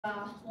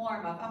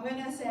warm up. I'm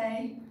gonna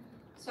say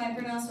swipe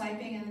or no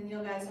swiping, and then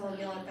you guys will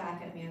yell it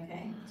back at me,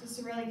 okay? Just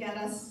to really get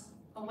us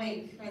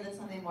awake for the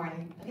Sunday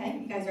morning. Okay,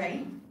 you guys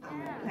ready? I'm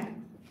ready. Okay.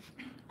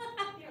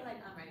 You're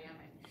like, I'm ready.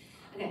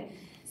 Okay.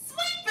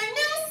 Swipe or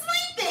no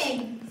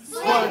swiping.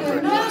 Swipe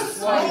or no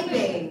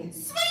swiping.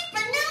 Swipe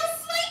or no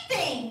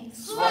swiping.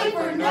 Swipe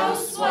or no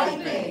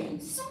swiping.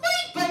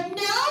 Swipe or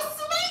no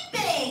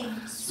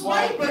swiping.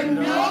 Swipe or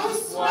no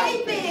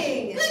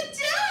swiping. Good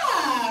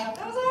job.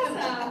 That was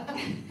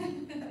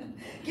awesome.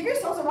 Give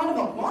yourselves a round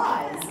of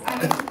applause.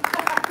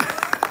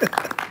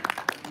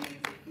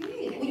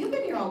 Well, you've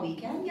been here all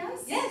weekend,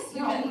 yes? Yes,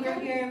 we were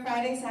here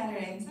Friday,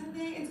 Saturday, and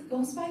Sunday. It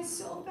goes by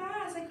so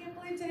fast. I can't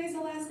believe today's the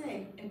last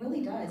day. It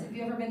really does. Have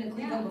you ever been to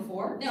Cleveland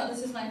before? No,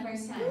 this is my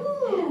first time.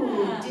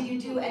 Ooh. Yeah. Did you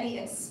do any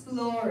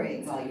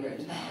exploring while you were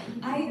in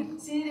town? I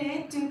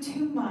didn't do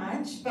too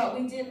much, but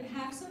we did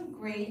have some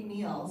great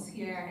meals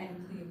here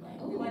in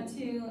Cleveland. We went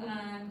to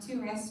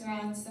two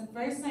restaurants. The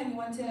first time we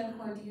went to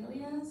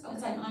Cordelia's.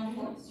 It's like on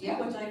 4th Street, Yeah,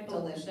 which I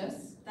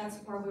delicious. That's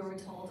where we were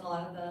told a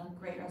lot of the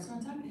great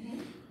restaurants are.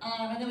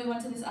 And then we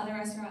went to this other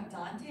restaurant,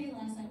 Dante,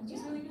 last night, which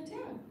was really good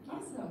too.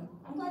 Awesome.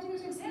 I'm glad you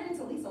guys experienced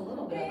at least a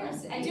little bit of our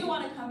city. I do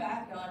want to come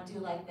back though and do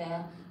like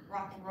the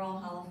Rock and Roll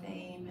Hall of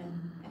Fame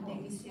and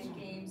maybe see a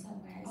game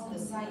somewhere. The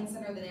Science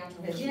Center, the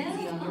Natural History Yeah.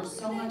 Museum. There's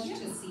so much Yeah.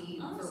 to see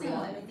for Awesome.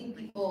 real. And I think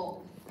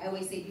people, I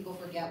always say people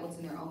forget what's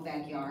in their own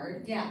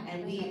backyard. Yeah.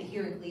 And we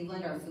here in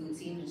Cleveland, our food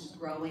scene is just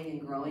growing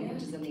and growing,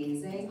 which is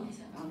amazing.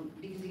 Awesome.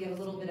 Because you get a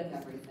little bit of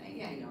everything,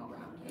 Yeah. you know,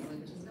 around here,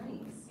 which is nice.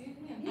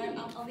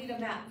 I'll need a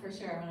map for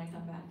sure when I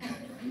come back.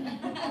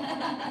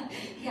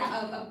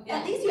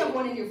 At least you have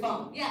one in your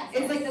phone. Yes.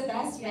 It's like the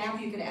best map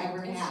you could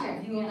ever It's have.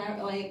 true. You will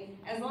never, like,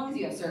 as long as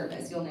you have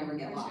service, you'll never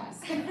get For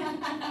lost. sure.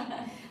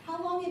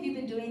 How long have you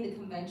been doing the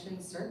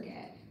convention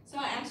circuit? So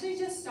I actually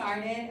just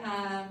started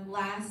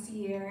last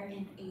year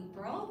in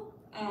April.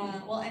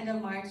 End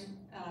of March,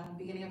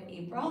 beginning of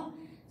April.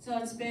 So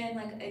it's been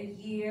like a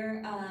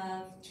year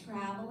of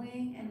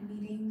traveling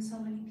and meeting so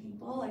many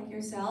people like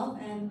yourself,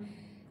 and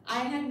I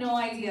had no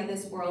idea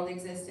this world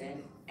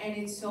existed. And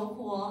it's so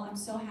cool. I'm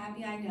so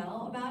happy I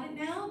know about it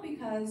now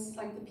because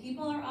like the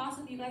people are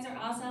awesome. You guys are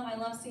awesome. I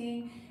love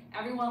seeing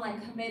everyone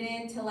like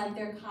committed to like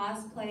their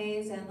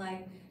cosplays and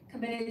like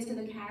committed to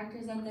the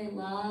characters that they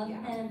love.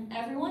 Yeah. And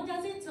everyone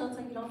does it, so it's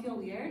like you don't feel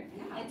weird.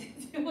 Yeah. I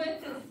do it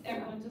because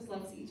everyone just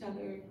loves each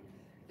other.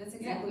 That's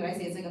exactly what I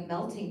say. It's like a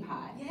melting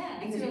pot. Yeah.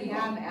 Because you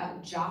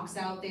have jocks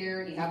out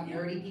there, you have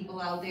nerdy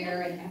people out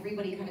there, and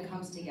everybody kind of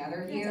comes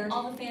together here.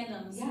 All the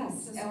fandoms.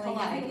 Yes, Just and like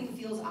collide. everything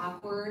feels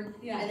awkward,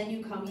 Yeah. and then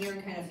you come here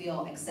and kind of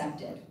feel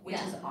accepted, which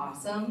Yeah. is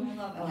awesome. I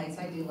love it. Like,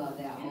 so I do love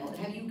that. Yeah. Well,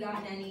 have you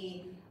gotten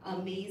any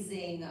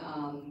amazing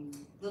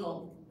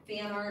little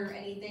fan art or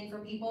anything for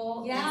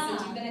people Yeah.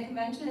 since you've been at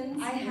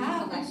conventions? I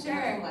have, for collection,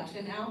 sure.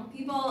 Collection now.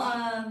 People,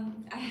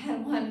 I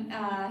had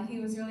one, he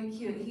was really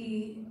cute.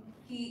 He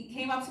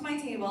came up to my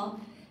table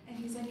and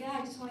he's like, yeah,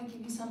 I just want to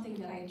give you something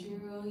that I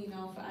drew, you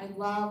know, I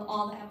love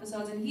all the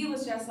episodes. And he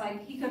was just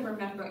like, he could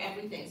remember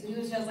everything. So he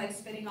was just like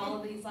spitting all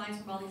of these lines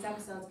from all these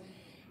episodes.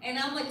 And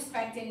I'm like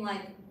expecting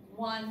like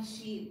one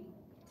sheet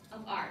of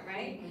art,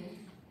 right?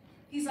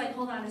 He's like,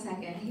 hold on a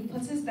second. He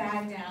puts his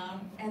bag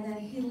down and then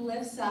he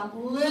lifts up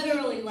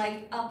literally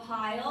like a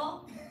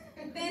pile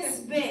this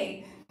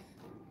big.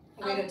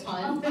 Wait, a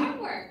ton? Of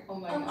artwork. Oh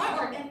my Of god.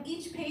 artwork. And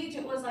each page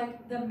it was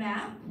like the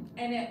map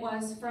and it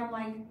was from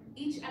like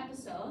each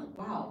episode.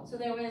 Wow. So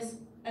there was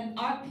an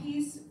art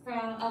piece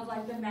of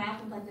like the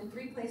map of like the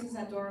 3 places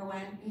that Dora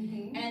went.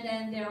 And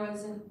then there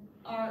was an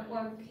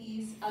artwork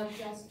piece of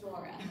just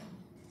Dora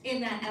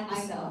in that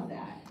episode. I love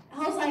that.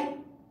 I was like,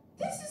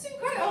 this is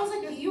incredible. I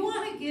was like, you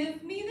want to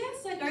give me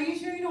this? Like, are you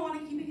sure you don't want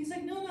to keep it? He's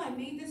like, no, I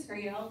made this for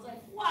you. I was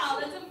like, wow,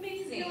 that's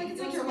amazing. I feel like it's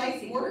It like was your life's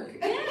amazing. work.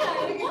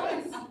 Yeah, it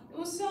was. It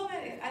was so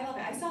good. I love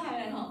it. I still have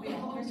it at home,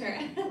 yeah, for sure.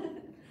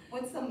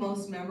 What's the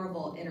most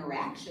memorable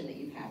interaction that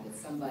you've had with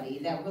somebody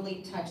that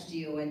really touched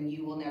you and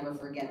you will never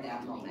forget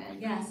that moment?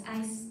 Yes,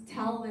 I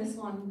tell this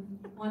one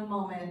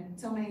moment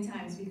so many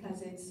times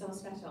because it's so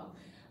special.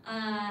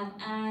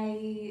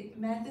 I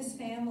met this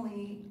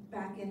family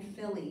back in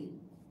Philly.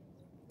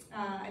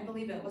 I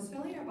believe it was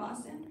Philly or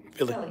Boston?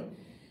 Philly.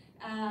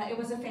 It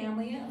was a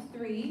family of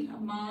 3, a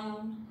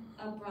mom,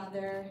 a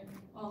brother,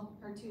 well,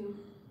 her 2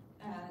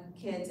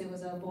 kids. It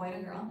was a boy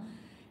and a girl.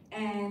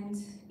 And,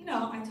 you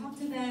know, I talked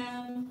to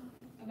them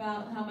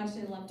about how much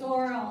they love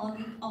Dora,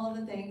 all of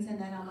the things, and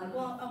then I'm like,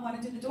 well, I want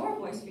to do the Dora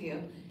voice for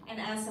you. And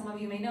as some of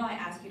you may know, I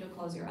ask you to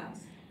close your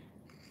eyes.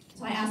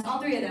 So I asked all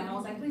 3 of them, I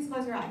was like, please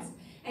close your eyes.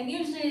 And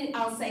usually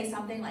I'll say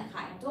something like,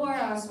 hi, I'm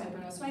Dora, or swipe or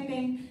no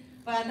swiping.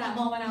 But at that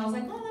moment I was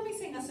like, well, let me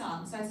sing a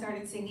song. So I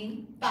started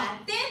singing,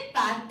 Pate,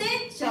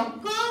 pate,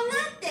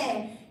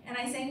 chocolate. And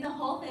I sang the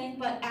whole thing,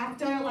 but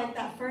after like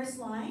that first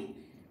line,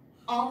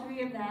 all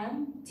 3 of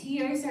them,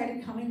 tears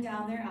started coming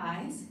down their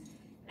eyes.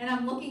 And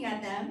I'm looking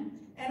at them,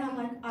 and I'm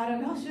like, I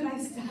don't know, should I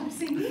stop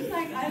singing?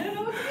 Like, I don't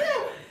know what to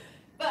do.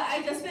 But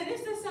I just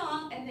finished the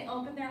song, and they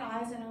opened their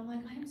eyes, and I'm like,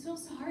 I'm so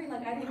sorry.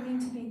 Like, I didn't mean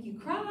to make you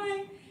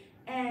cry.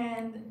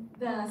 And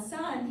the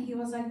son, he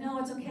was like, no,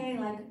 it's okay,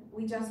 like,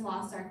 we just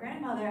lost our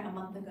grandmother a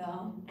month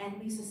ago, and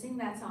we used to sing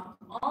that song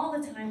all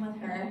the time with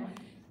her.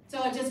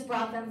 So it just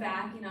brought them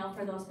back, you know,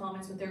 for those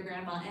moments with their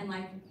grandma, and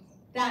like,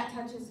 that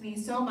touches me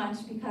so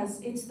much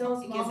because it's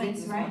those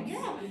moments, right?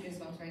 Yeah,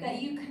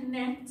 that you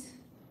connect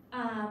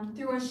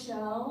through a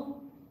show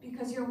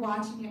because you're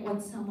watching it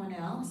with someone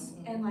else,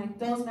 and like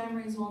those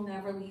memories will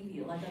never leave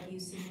you, like of you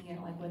singing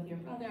it like with your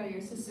brother or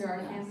your sister or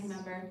a family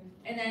member.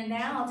 And then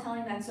now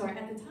telling that story,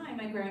 at the time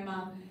my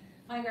grandma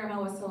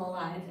was still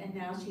alive, and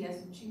now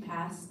she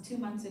passed 2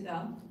 months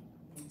ago.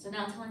 So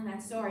now telling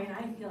that story, and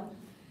I feel,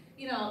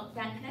 you know,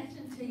 that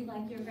connection to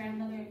like your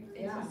grandmother,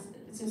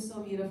 it's just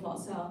so beautiful.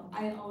 So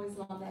I always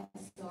love that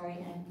story,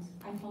 and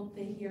I hope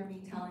they hear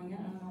me telling it.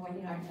 I don't know where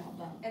they are now,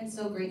 but and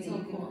so great that so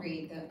you can cool.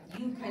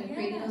 you kind of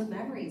created those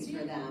memories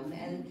for them.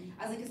 And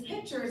I was like, 'cause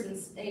pictures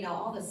and you know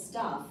all the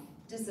stuff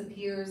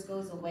disappears,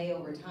 goes away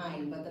over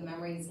time, but the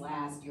memories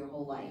last your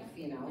whole life,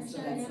 you know. For So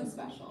sure, that's yeah. so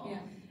special. Yeah.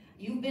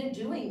 You've been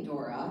doing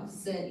Dora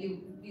since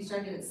you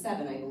started at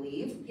 7, I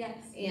believe, Yes.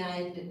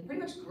 and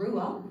pretty much grew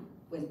up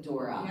with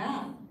Dora.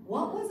 Yeah.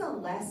 What was a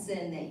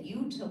lesson that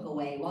you took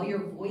away while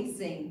you're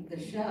voicing the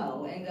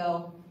show and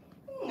go,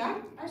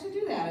 I should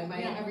do that?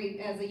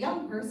 As a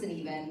young person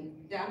even,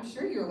 I'm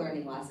sure you're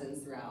learning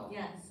lessons throughout.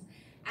 Yes.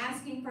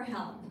 Asking for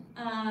help.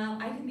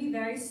 I can be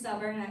very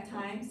stubborn at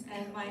times,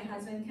 and my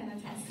husband can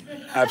attest to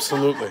that.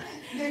 Absolutely.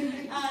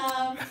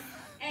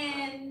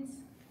 And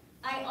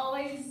I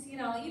always, you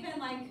know, even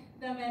like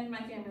them in my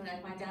family,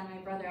 like my dad and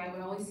my brother, I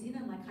would always see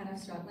them like kind of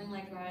struggling,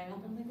 like growing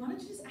up. I'm like, why don't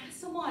you just ask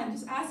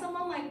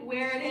someone like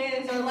where it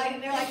is, or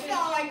like they're like,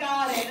 no, I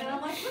got it, and I'm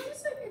like, well,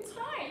 it's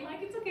fine,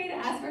 like it's okay to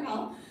ask for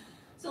help.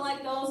 So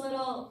like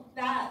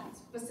that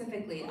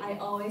specifically, I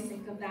always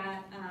think of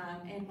that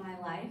in my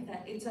life,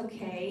 that it's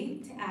okay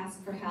to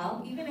ask for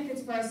help, even if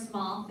it's for a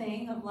small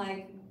thing of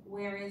like,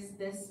 where is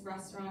this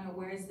restaurant or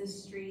where is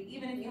this street?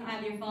 Even if you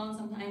have your phone,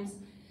 sometimes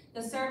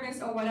the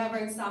service or whatever,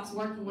 it stops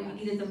working when you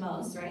need it the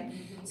most, right?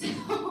 So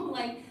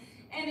like,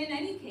 and in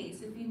any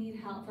case, if you need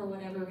help for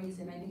whatever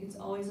reason, I think it's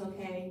always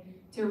okay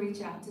to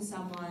reach out to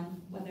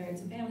someone, whether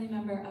it's a family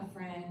member, a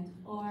friend,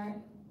 or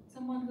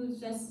someone who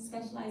just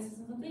specializes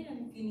in something,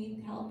 and if you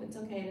need help, it's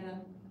okay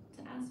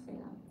to ask for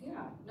that.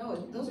 Yeah, no,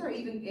 those are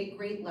even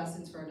great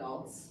lessons for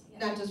adults,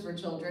 not just for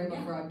children,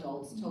 but for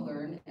adults to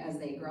learn as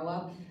they grow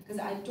up.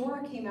 Because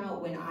Dora came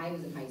out when I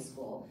was in high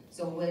school,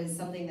 so it was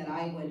something that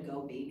I would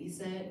go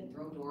babysit and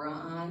throw Dora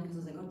on, because I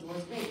was like, oh,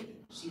 Dora's great.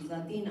 She's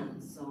Latina,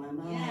 so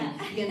am I. Yeah.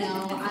 You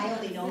know, I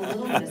only know a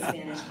little bit of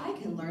Spanish. I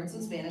can learn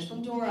some Spanish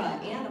from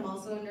Dora, and I'm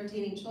also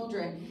entertaining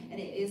children, and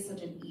it is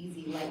such an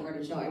easy,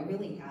 lighthearted show. I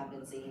really have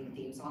been singing the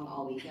theme song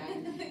all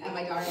weekend, and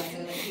my daughter was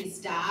like, please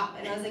stop,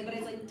 and I was like, but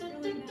it's like,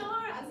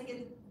 Dora. I was like,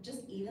 it's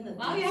just even the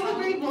Wow, theme you have a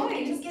song, great voice.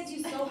 it just gets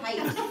you so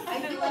hyped. I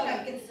feel like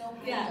I get so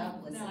hyped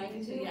up listening I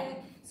do to too, it.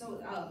 So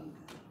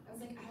I was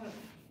like,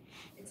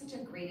 it's such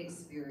a great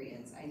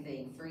experience, I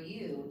think, for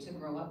you to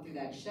grow up through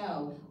that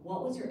show.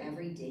 What was your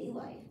everyday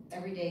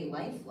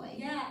life like?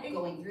 Yeah.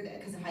 Going through that,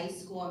 because in high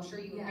school, I'm sure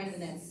you were kind of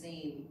in Yes. that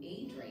same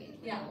age range.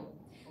 Yeah.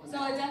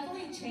 So it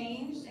definitely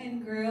changed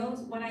and grew.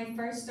 When I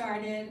first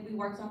started, we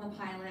worked on the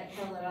pilot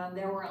for a little, and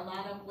there were a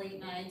lot of late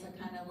nights,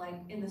 kind of like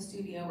in the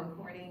studio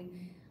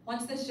recording.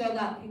 Once the show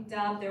got picked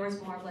up, there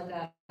was more of like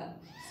a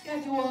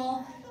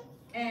schedule,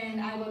 and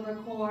I would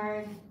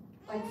record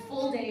like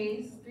full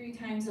days, 3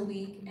 times a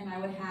week, and I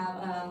would have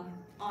a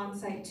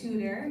on-site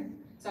tutor.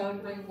 So I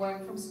would bring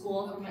work from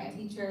school from my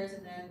teachers,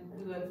 and then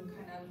we would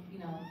kind of, you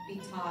know, be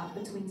taught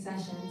between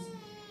sessions.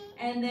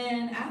 And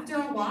then after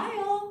a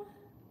while,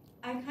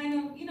 I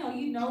kind of, you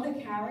know the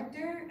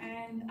character,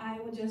 and I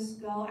would just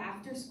go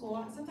after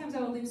school. Sometimes I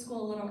would leave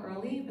school a little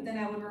early, but then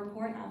I would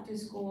record after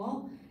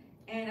school,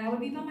 and I would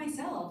be by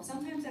myself.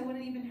 Sometimes I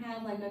wouldn't even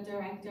have like a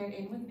director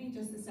in with me,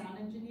 just the sound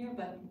engineer,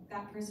 but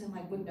that person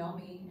like would know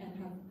me and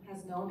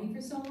has known me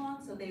for so long,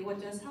 so they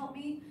would just help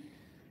me.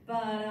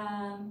 But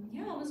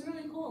yeah, it was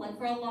really cool. Like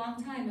for a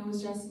long time, it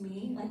was just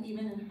me. Like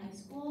even in high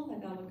school,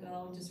 like I would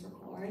go and just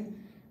record.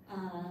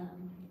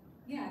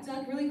 Yeah, it's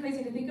like really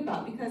crazy to think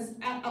about, because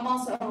I'm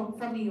also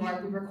from New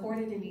York. We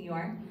recorded in New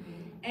York,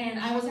 and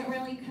I wasn't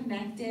really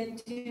connected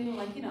to,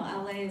 like, you know,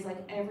 LA is like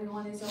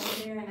everyone is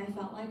over there, and I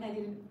felt like I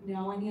didn't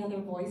know any other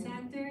voice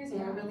actors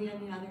or really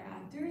any other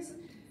actors.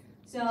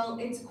 So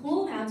it's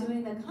cool now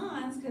doing the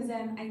cons, because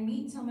then I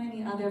meet so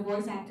many other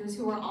voice actors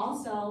who are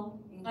also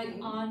like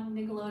on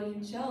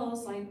Nickelodeon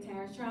shows, like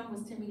Tara Strong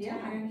was Timmy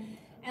Turner.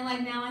 And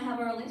like now I have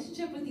a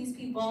relationship with these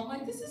people. I'm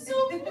like, this is so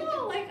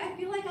cool. Like I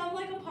feel like I'm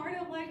like a part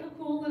of like a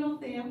cool little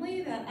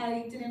family that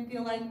I didn't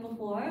feel like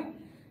before.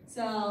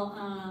 So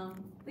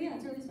But yeah,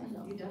 it's really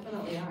special. You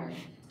definitely are.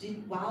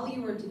 While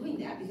you were doing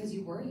that, because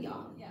you were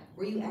young, Yeah.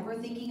 were you ever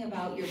thinking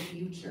about your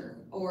future?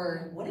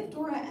 Or what if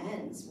Dora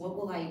ends? What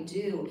will I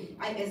do?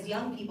 As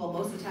young people,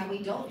 most of the time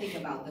we don't think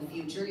about the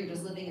future. You're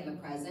just living in the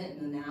present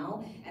and the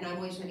now. And I'm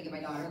always trying to get my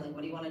daughter, like,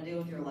 what do you want to do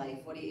with your life?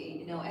 What do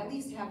you know, at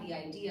least have the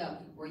idea.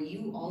 Were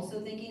you also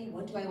thinking,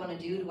 what do I want to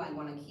do? Do I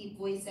want to keep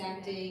voice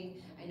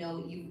acting? I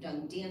know you've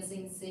done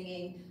dancing,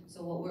 singing.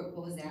 So what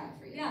was that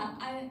for you? Yeah,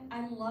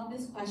 I love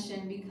this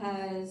question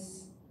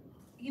because,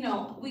 you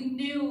know, we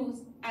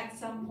knew at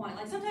some point,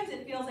 like sometimes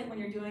it feels like when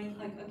you're doing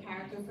like a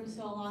character for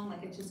so long,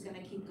 like it's just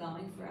gonna keep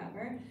going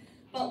forever.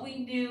 But we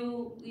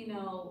knew, you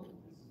know,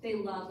 they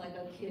loved like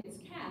a kid's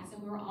cast,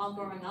 and we were all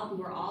growing up. We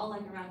were all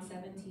like around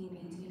 17,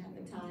 18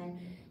 at the time.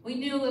 We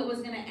knew it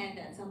was gonna end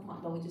at some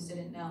point, but we just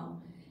didn't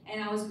know.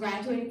 And I was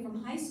graduating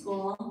from high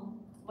school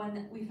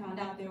when we found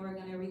out they were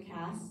gonna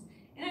recast.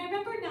 And I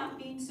remember not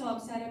being so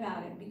upset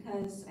about it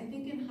because I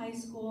think in high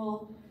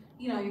school,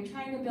 you know, you're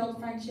trying to build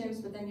friendships,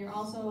 but then you're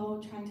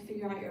also trying to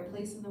figure out your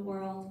place in the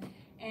world.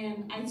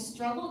 And I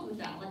struggled with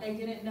that. Like I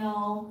didn't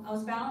know, I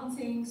was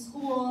balancing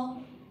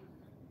school,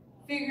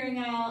 figuring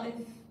out if,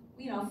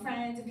 you know,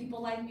 friends, if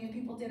people liked me, if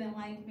people didn't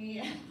like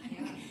me.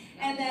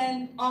 And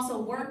then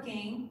also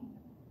working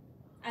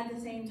at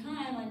the same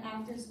time, like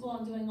after school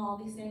and doing all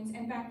these things.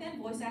 And back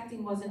then, voice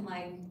acting wasn't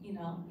like, you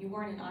know, you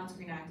weren't an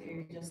on-screen actor,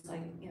 you're just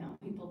like, you know,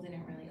 people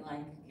didn't really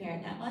like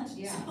care that much.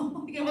 Yeah. So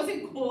like, it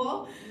wasn't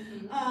cool.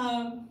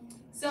 Mm-hmm.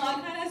 So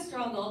I kind of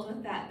struggled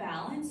with that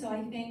balance. So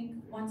I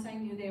think once I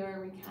knew they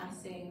were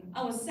recasting,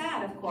 I was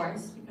sad, of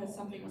course, because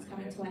something was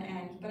coming to an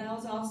end, but I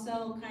was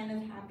also kind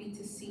of happy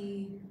to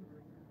see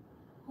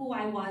who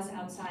I was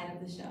outside of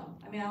the show.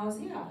 I mean, I was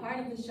part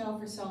of the show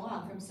for so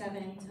long, from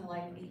 7 to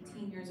like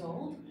 18 years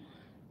old.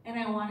 And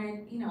I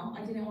wanted, you know,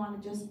 I didn't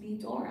want to just be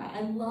Dora.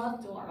 I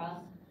love Dora,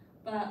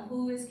 but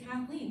who is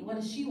Kathleen? What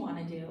does she want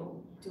to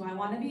do? Do I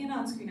want to be an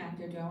on-screen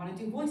actor? Do I want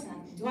to do voice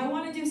acting? Do I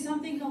want to do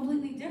something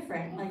completely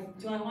different? Like,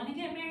 do I want to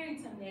get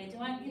married someday? Do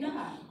I, you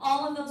know,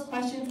 all of those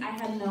questions, I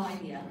had no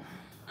idea.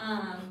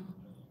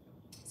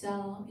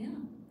 So, yeah.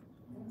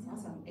 That's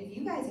awesome. If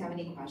you guys have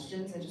any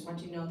questions, I just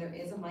want you to know there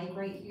is a mic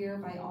right here.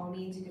 By all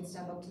means, you can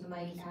step up to the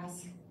mic,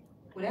 ask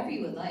whatever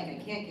you would like. I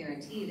can't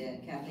guarantee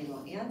that Kathleen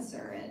will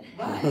answer it,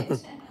 but you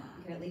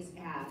can at least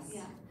ask.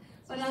 Yeah.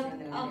 But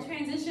I'll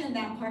transition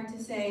that part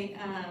to say,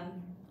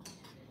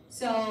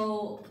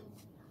 so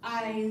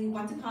I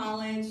went to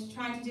college,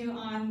 tried to do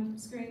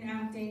on-screen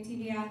acting,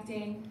 TV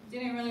acting,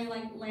 didn't really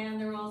like land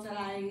the roles that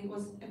I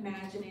was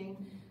imagining.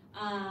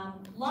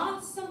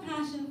 Lost some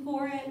passion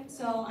for it,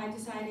 so I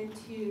decided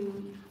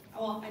to,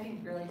 well, I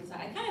didn't really decide.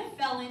 I kind of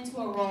fell into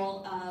a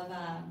role of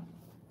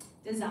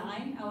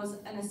design. I was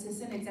an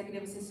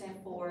executive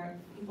assistant for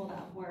people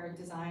that were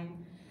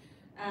design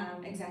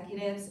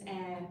executives,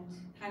 and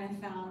kind of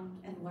found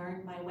and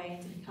learned my way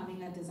into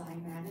becoming a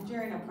design manager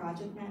and a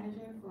project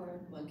manager for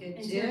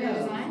interior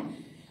design.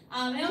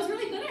 And I was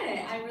really good at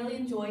it. I really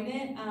enjoyed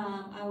it.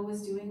 I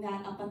was doing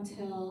that up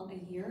until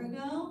a year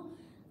ago.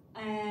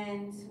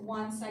 And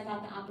once I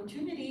got the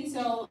opportunity,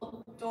 so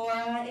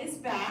Dora is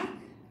back.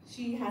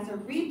 She has a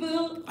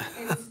reboot.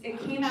 It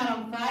came out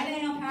on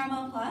Friday on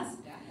Paramount Plus.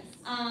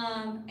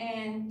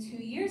 And 2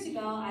 years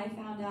ago, I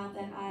found out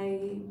that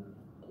I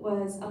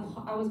was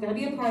going to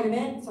be a part of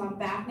it. So I'm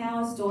back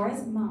now as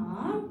Dora's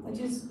mom, which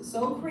is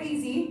so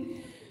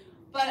crazy.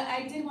 But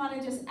I did want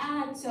to just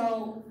add,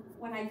 so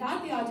when I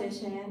got the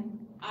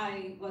audition,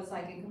 I was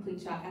like in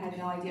complete shock. I had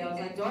no idea. I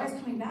was like, Dora's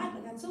coming back?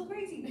 Like, that's so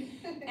crazy.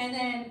 And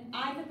then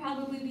I could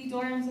probably be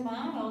Dora's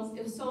mom.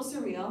 It was so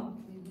surreal.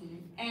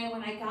 And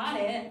when I got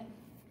it,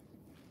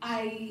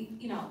 I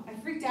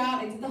freaked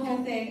out. I did the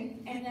whole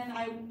thing. And then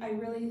I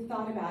really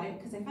thought about it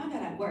because I found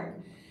out at work.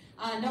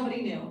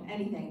 Nobody knew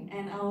anything.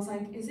 And I was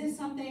like, is this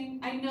something?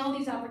 I know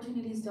these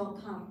opportunities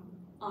don't come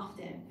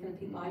often for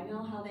people. I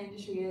know how the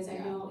industry is. I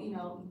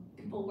know,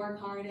 people work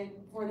hard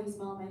for these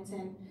moments.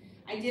 And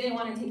I didn't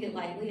want to take it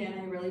lightly. And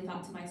I really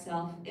thought to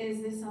myself,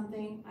 is this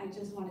something I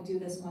just want to do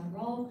this one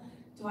role?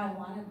 Do I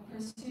want to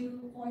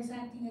pursue voice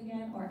acting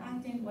again or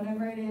acting,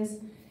 whatever it is?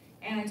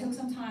 And I took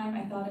some time,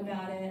 I thought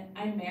about it.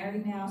 I'm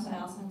married now, so I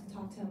also have to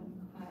talk to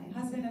my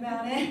husband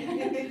about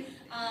it.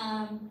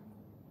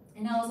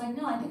 And I was like,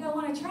 no, I think I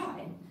want to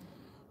try.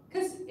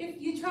 Because if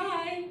you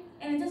try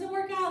and it doesn't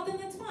work out, then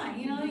that's fine.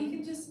 You know, you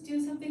can just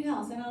do something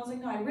else. And I was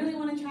like, no, I really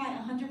want to try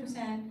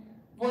 100%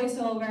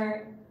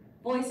 voiceover,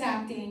 voice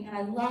acting, and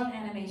I love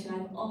animation.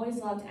 I've always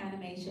loved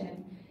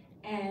animation.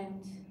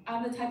 And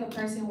I'm the type of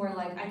person where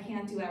like, I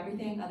can't do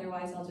everything,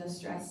 otherwise I'll just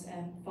stress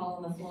and fall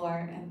on the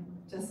floor and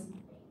just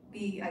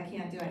I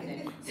can't do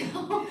anything.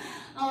 So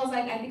I was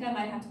like, I think I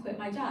might have to quit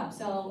my job.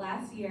 So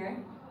last year,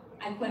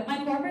 I quit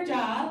my corporate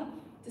job,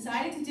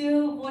 decided to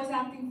do voice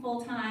acting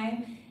full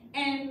time,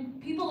 And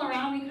people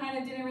around me kind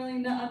of didn't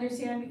really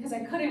understand because I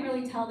couldn't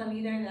really tell them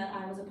either that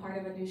I was a part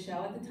of a new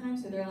show at the time.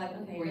 So they're like,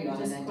 okay, Were you you're on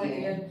just an quit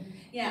NDA? your,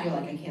 yeah. You're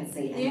like, I can't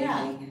say anything.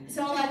 Yeah.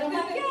 So like, I'm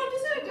like, yeah, I'm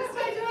just gonna quit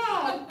my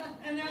job.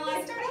 And they're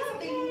like, Starting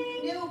something okay.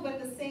 new, but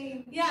the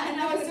same. Yeah,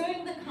 and I was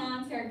doing the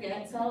concert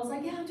get, so I was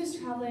like, yeah, I'm just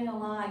traveling a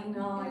lot, you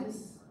know,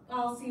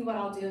 I'll see what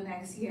I'll do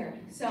next year.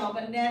 So,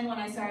 but then when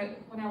I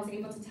was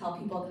able to tell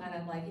people kind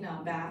of like, you know,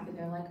 I'm back, and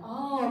they're like,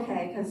 oh,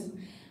 okay, because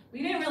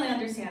we didn't really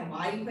understand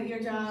why you quit your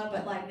job,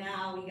 but like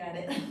now we get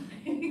it.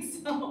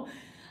 So,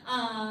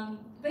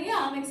 but yeah,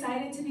 I'm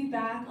excited to be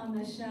back on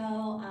the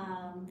show,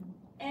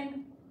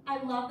 and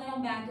I love that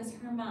I'm back as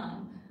her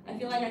mom. I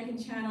feel like I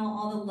can channel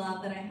all the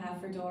love that I have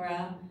for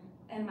Dora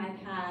and my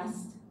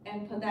past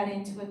and put that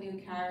into a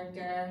new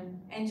character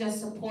and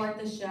just support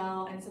the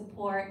show and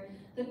support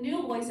the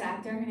new voice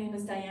actor. Her name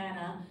is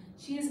Diana.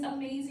 She is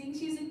amazing.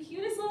 She's the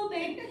cutest little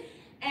thing.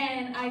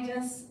 And I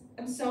just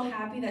am so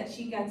happy that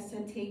she gets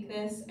to take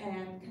this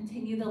and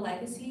continue the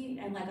legacy.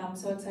 And like, I'm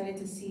so excited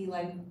to see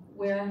like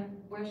where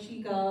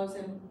she goes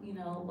and you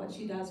know what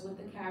she does with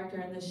the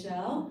character in the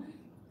show.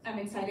 I'm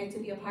excited to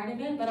be a part of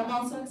it, but I'm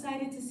also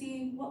excited to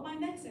see what my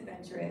next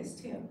adventure is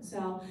too.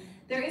 So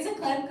there is a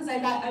clip because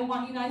I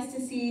want you guys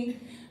to see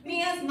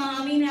me as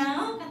mommy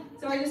now.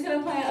 So we're just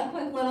gonna play a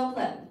quick little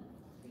clip.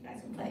 You guys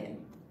can play it.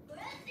 Well,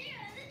 there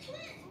are the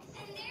twins,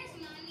 and there's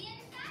Mommy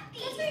and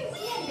Papi.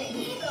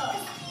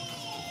 Bienvenidos.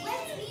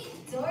 Let's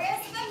meet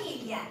Dora's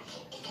familia.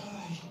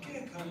 ¡Ay,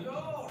 qué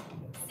calor!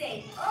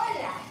 Say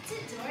hola to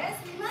Dora's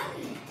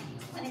mommy.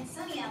 When it's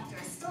sunny after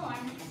a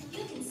storm,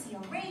 you can see a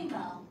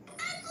rainbow.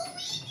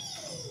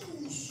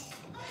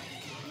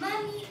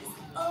 Mommy is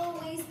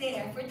always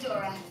there for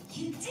Dora.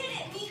 You did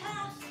it,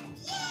 Mija!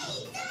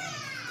 Yay, Dora!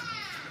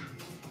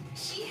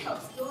 She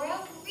helps Dora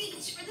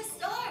reach for the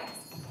stars.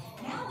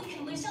 Now we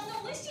can wish on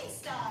the wishing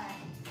star.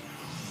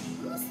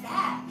 Who's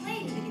that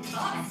playing the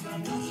guitar?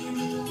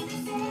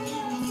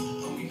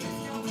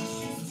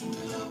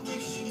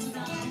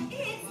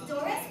 It's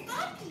Dora's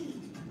Papi.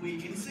 We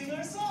can sing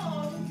our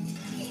song.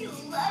 He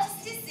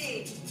loves to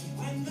sing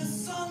When the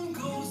sun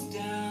goes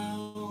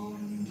down.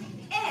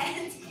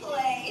 and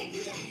play.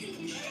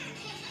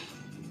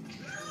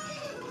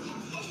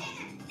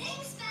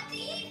 Thanks,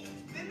 Papi!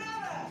 De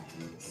nada.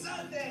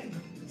 Salten.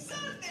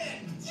 Salten.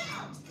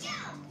 Jump,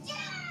 jump,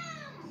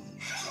 jump!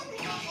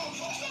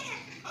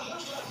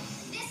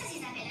 This is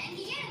Isabela and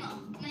Guillermo,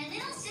 my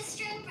little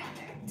sister and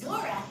brother.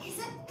 Dora is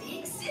a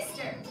big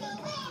sister.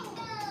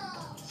 Rainbow!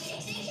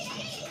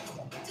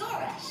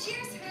 Dora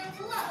shares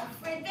her love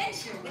for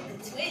adventure with the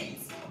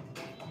twins.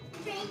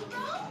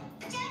 Rainbow?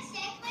 Just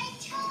like my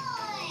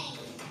toy!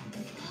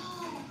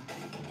 Oh,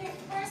 their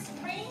first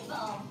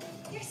rainbow.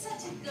 You're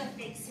such a good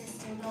big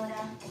sister,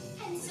 Dora.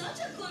 And such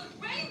a good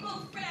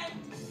rainbow friend.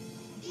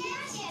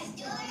 Gracias,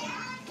 Dora.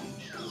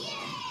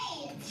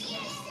 Yay!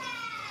 Fiesta!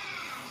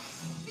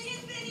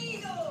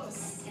 Bienvenidos.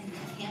 And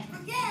we can't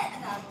forget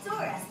about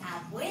Dora's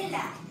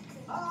abuela.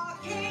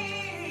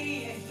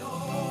 Aquí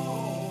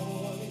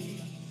estoy.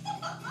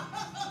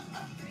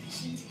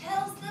 She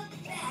tells the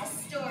best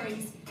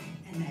stories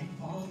And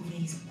I've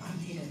always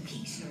wanted a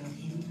picture of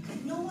him, but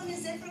no one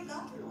has ever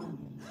gotten one.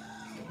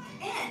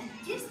 and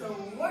gives the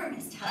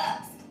warmest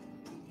hugs.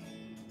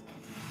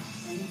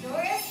 When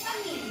Dora's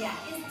familia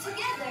is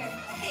together,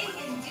 they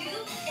can do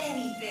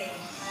anything.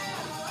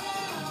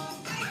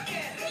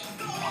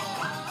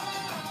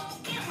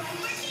 Get one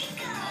more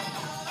Chico!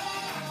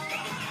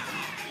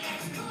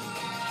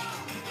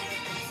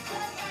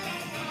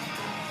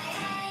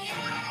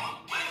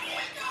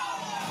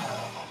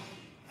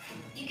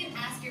 You can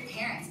ask your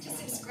parents to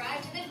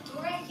subscribe to the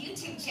Dora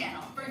YouTube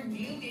channel for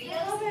new Love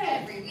videos it.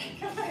 every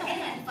week.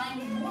 And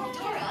find more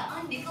Dora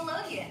on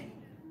Nickelodeon.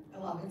 I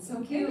love it.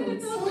 So cute.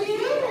 It's so So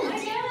cute.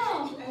 I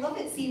know. I love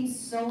it. Seems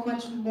so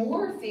much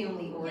more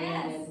family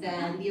oriented Yes.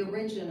 than the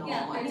original.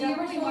 Yeah, I they're mean, the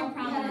definitely original more had her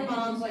prominent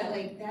mom, in the but show.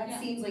 like that Yeah.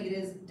 seems like it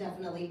is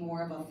definitely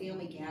more of a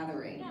family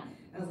gathering. Yeah.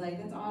 I was like,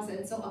 that's awesome.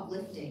 It's so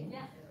uplifting.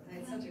 Yeah.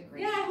 It's such a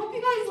great. Yeah, I hope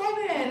you guys love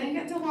it and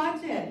get to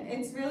watch it.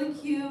 It's really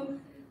cute.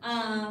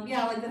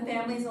 Yeah, like the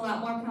family's a lot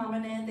more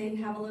prominent. They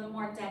have a little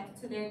more depth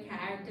to their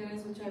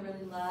characters, which I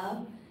really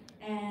love.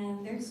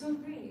 And they're so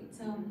great.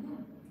 So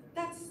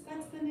that's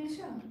the new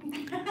show. Did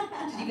you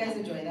guys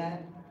enjoy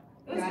that?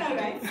 It was good,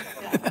 right?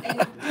 And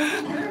just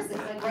comparison,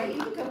 like, right?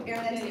 You can compare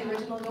that to the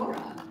original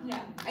Dora. Yeah.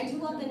 I do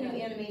love the new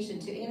animation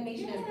too.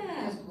 Animation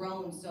Yeah. has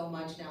grown so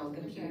much now with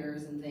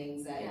computers and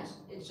things that Yeah.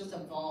 it's just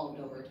evolved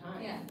over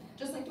time. Yeah.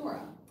 Just like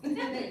Dora.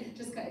 Exactly.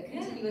 Just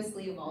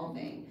continuously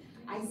evolving.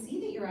 I see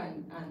that you're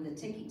on the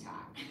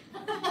TikTok.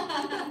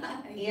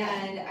 Yeah.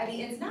 And I mean,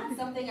 it's not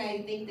something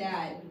I think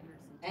that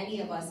any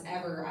of us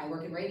ever, I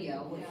work in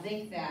radio, would Yeah.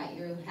 think that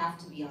you have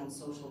to be on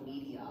social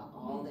media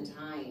all the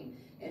time.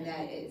 And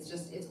that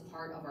it's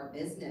part of our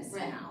business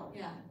Right. now.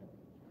 Yeah.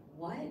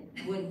 What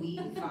would we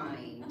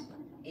find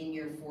in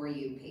your For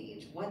You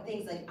page? What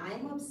things, like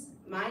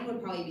mine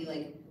would probably be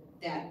like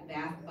that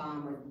bath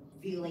bomb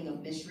feeling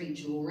of mystery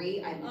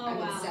jewelry. I'm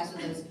wow. obsessed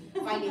with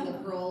those, finding the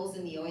pearls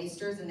and the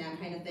oysters and that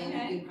kind of thing.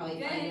 Okay. You'd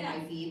probably find in my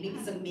feed.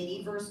 Maybe some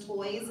mini-verse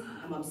toys.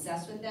 I'm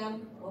obsessed with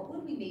them. What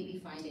would we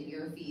maybe find in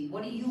your feed?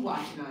 What are you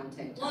watching on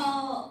TikTok?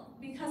 Well,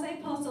 because I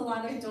post a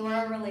lot of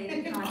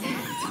Dora-related content,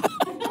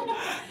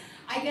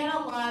 I get a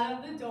lot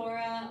of the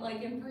Dora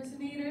like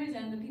impersonators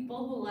and the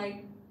people who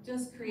like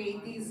just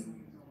create these,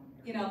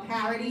 you know,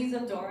 parodies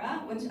of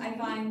Dora, which I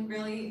find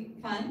really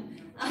fun.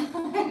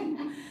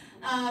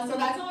 So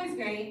that's always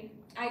great.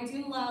 I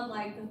do love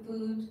like the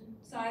food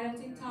side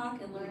of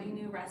TikTok and learning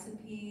new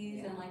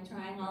recipes and like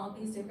trying all of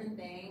these different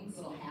things.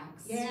 Little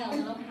hacks. Yeah,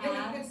 little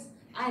hacks.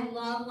 I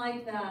love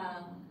like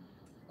the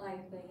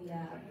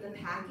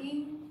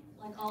packing,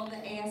 like all the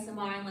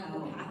ASMR and like the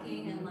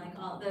packing and like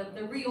all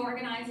the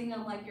reorganizing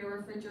of like your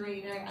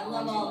refrigerator. I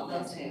love all of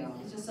those things.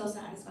 It's just so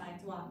satisfying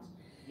to watch.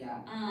 Yeah.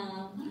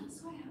 What else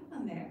do I have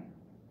on there?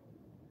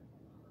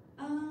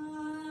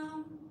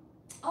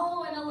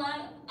 Oh, and a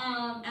lot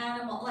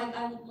animal, like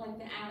I like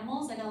the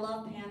animals. Like I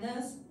love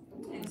pandas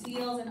and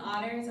seals and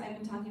otters. I've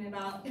been talking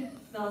about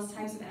those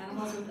types of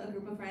animals with a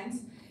group of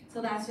friends.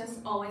 So that's just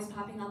always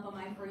popping up on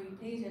my For You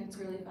page, and it's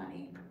really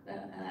funny,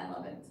 and I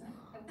love it. So.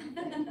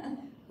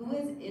 Who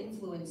has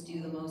influenced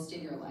you the most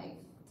in your life?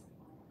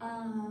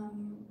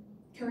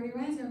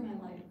 Career-wise or my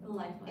life? The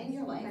life-wise? In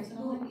your life.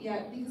 Personal life?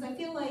 Yeah, because I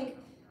feel like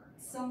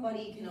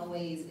somebody can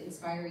always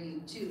inspire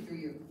you too through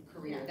your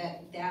career.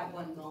 That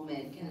one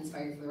moment can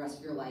inspire you for the rest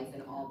of your life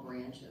in all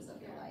branches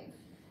of your life.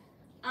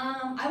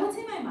 I would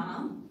say my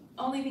mom,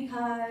 only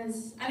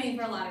because, I mean,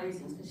 for a lot of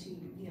reasons, because she,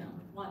 you know,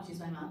 one, she's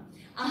my mom.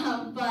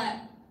 But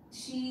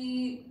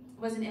she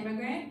was an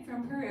immigrant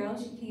from Peru.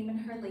 She came in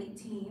her late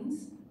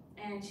teens,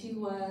 and she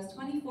was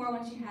 24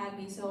 when she had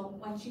me. So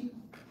when she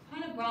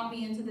kind of brought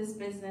me into this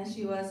business,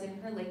 she was in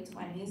her late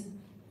 20s,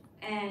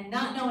 and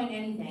not knowing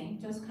anything,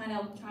 just kind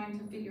of trying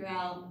to figure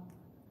out,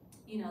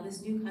 you know,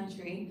 this new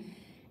country.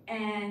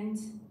 And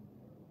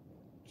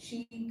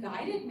she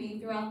guided me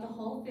throughout the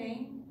whole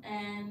thing.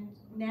 And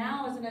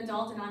now as an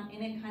adult and I'm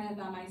in it kind of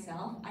by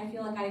myself, I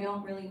feel like I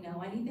don't really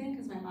know anything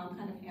because my mom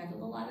kind of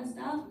handled a lot of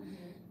stuff.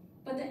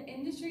 But the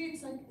industry,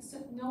 it's like,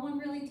 so no one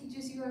really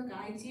teaches you or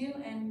guides you.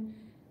 And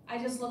I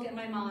just look at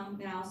my mom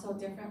now so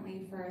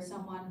differently for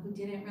someone who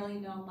didn't really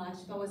know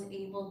much, but was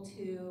able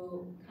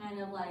to kind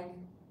of like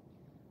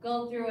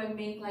go through and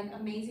make like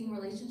amazing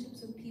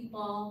relationships with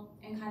people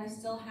and kind of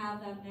still have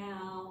them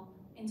now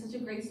in such a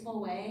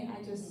graceful way.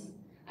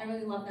 I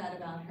really love that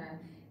about her.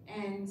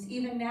 And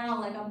even now,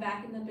 like I'm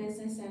back in the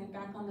business and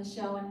back on the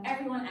show, and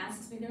everyone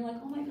asks me, they're like,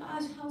 oh my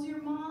gosh, how's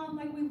your mom?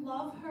 Like we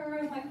love her,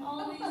 and like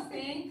all these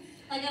things.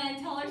 Like, and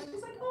I tell her,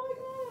 she's like, oh my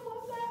God,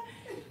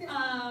 I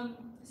love that.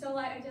 So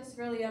like, I just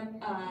really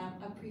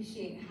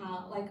appreciate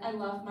how, like I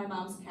love my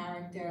mom's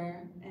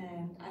character,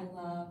 and I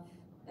love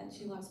that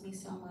she loves me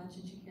so much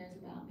and she cares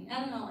about me.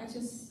 I don't know, it's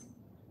just,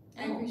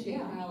 I appreciate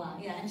her a lot.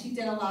 Yeah, and she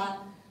did a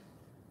lot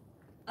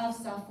of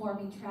stuff for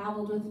me,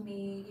 traveled with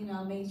me, you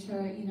know, made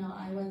sure, you know,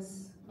 I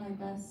was my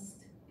best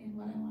in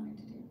what I wanted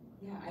to do.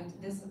 Yeah,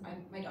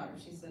 my daughter,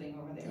 she's sitting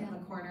over there in Yeah.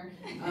 the corner.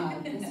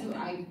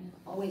 I'm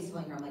always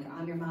telling her, I'm like,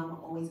 I'm your mom,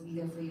 I'll always be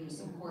there for you to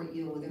support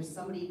you. There's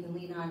somebody you can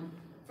lean on.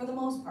 For the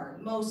most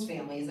part, most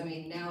families, I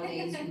mean,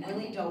 nowadays you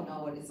really don't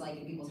know what it's like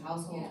in people's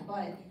households,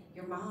 but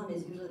your mom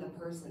is usually the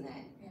person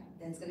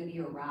that's going to be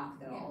your rock,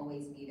 that'll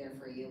always be there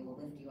for you, will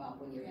lift you up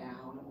when you're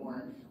down,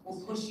 or will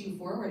push you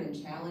forward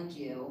and challenge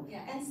you.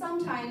 And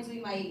sometimes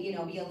we might, you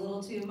know, be a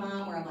little too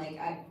mom, where I'm like,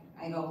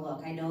 I go,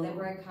 look, I know that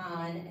we're at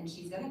con, and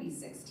she's going to be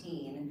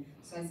 16,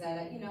 so I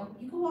said, you know,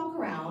 you can walk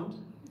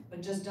around,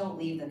 but just don't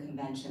leave the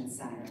convention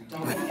center.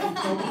 Nobody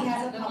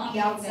has a puppy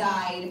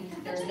outside.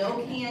 There's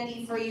no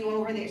candy for you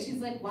over there. She's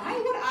like, why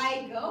would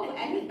I go?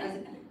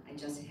 I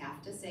just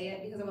have to say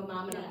it because I'm a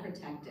mom and I'm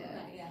protective.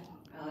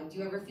 Do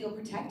you ever feel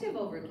protective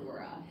over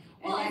Dora?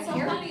 Well, it's so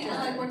funny.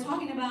 Like we're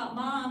talking about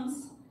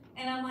moms,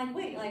 and I'm like,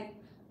 wait, like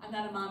I'm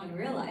not a mom in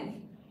real life,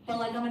 but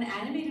like I'm an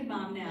animated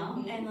mom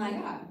now, and like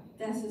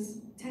this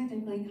is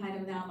technically kind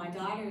of now my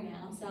daughter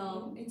now.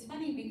 So it's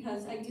funny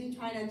because I do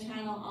try to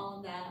channel all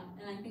of that,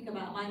 and I think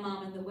about my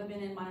mom and the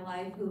women in my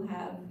life who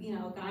have, you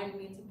know, guided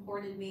me and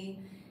supported me,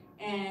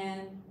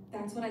 and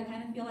that's what I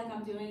kind of feel like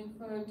I'm doing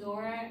for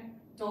Dora,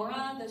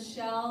 the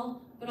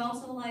show, but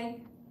also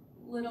like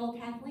little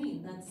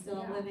Kathleen that's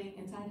still living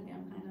inside of me.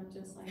 I'm kind of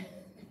just like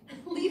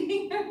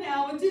leaving her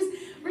now, which is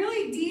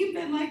really deep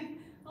and like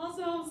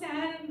also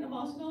sad and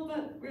emotional,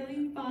 but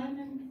really fun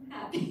and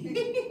happy.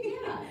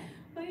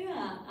 But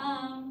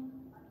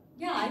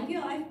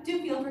I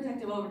do feel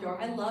protective over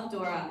Dora. I love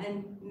Dora,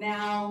 and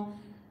now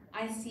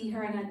I see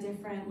her in a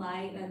different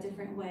light, a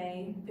different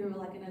way, through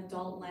like an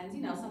adult lens.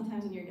 You know,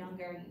 sometimes when you're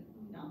younger,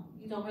 you know,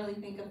 you don't really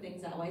think of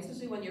things that way,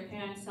 especially when your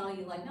parents tell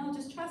you like, no,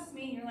 just trust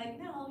me, and you're like,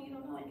 no, you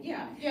don't know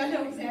anything.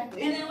 No,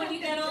 exactly. And then when you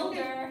get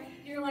older,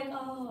 you're like,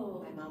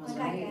 oh, my mom was like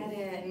right. I get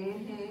it.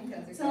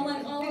 Mm-hmm. So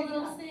like all of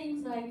those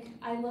things, like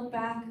I look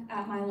back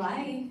at my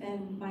life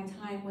and my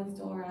time with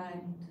Dora,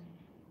 and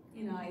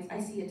you know, I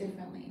see it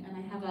differently, and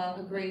I have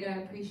a greater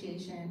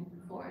appreciation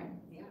for it.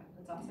 Yeah,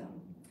 that's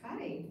awesome.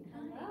 Hi.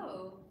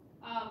 Hello.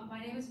 My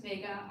name is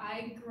Vega.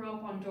 I grew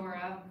up on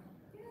Dora.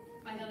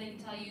 I know they can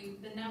tell you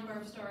the number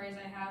of stories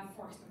I have,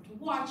 forced them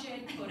to watch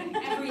it, quoting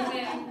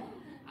everything.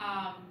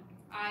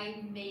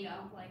 I made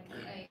up like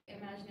a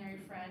imaginary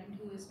friend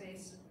who was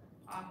based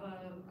off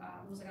of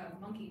was like a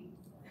monkey.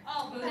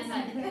 Oh,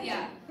 And like,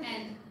 yeah,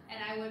 and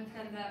I would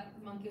pretend that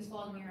monkey was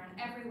following me around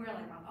everywhere,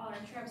 like on all our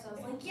trips. I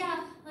was like,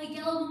 yeah, like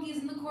yellow monkeys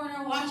in the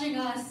corner watching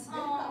us.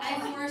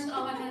 I forced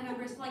all my family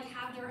members to like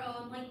have their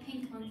own like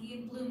pink monkey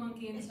and blue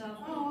monkey and stuff.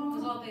 It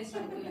was all based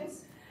on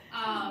foods.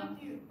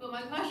 But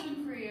my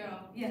question for you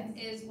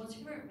is, what's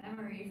your favorite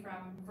memory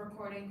from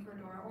recording for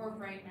Dora, or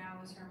right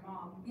now as her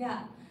mom?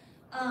 Yeah.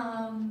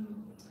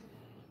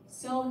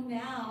 So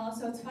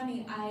it's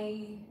funny,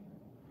 I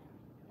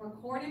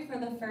recorded for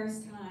the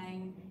first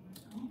time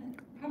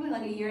probably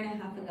like a year and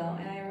a half ago,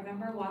 and I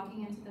remember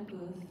walking into the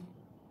booth,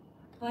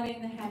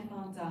 putting the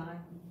headphones on,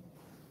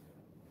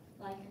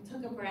 like, and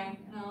took a breath,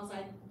 and I was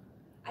like,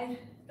 I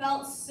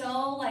felt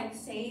so like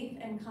safe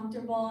and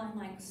comfortable, and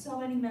like so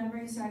many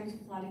memories started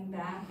flooding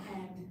back,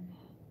 and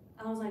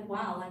I was like,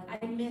 wow,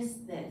 like I miss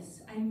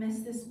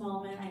this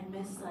moment, I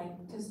miss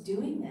like just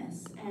doing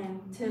this, and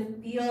to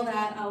feel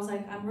that I was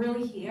like, I'm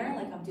really here,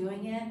 like I'm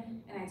doing it,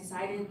 and I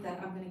decided that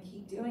I'm gonna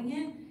keep doing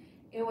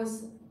it. It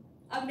was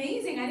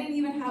amazing. I didn't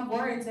even have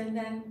words, and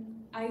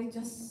then I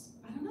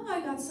don't know,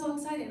 I got so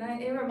excited.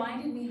 It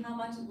reminded me how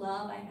much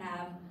love I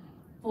have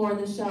for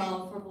the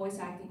show, for voice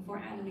acting, for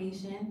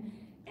animation,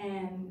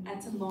 and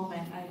at a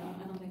moment, I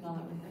don't think I'll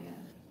ever forget.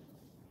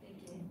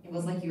 Thank you. It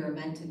was like you were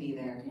meant to be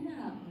there.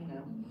 Yeah. You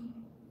know.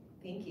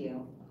 Thank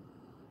you.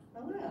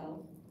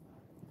 Hello.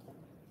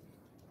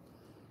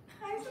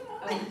 Hi, Simone.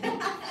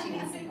 Oh, she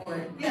needs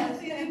support. Yeah,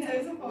 she needs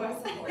her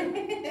support.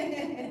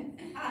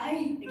 Hi.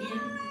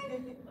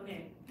 Again.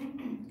 Okay.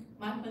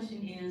 My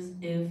question is,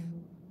 if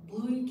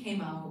Bluey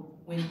came out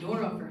when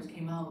Dora first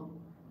came out,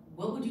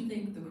 what would you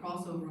think the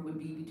crossover would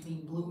be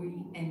between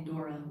Bluey and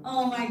Dora?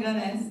 Oh my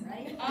goodness.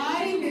 Right?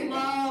 I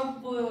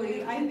love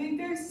Bluey. I think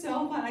they're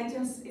so fun.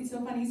 It's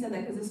so funny you said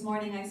that, because this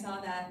morning I saw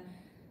that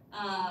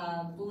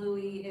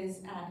Bluey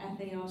is at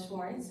FAO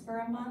Schwartz for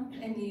a month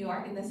in New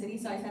York, in the city,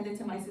 so I sent it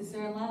to my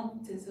sister-in-law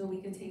so we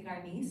could take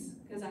our niece,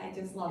 because I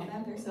just love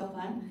them, they're so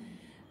fun.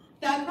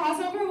 That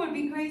crossover would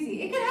be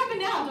crazy. It could happen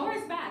now,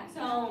 Dora's back,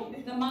 so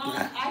the mom,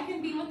 I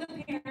can be with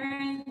the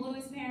parents,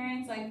 Bluey's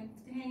parents, like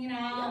hanging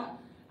out.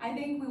 I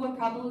think we would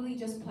probably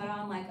just put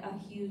on like a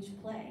huge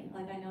play.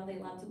 Like I know they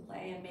love to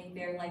play and make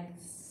their like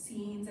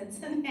scenes and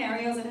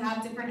scenarios and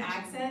have different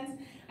accents.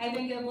 I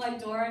think if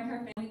like Dora and her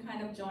family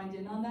kind of joined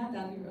in on that,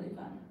 that'd be really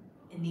fun.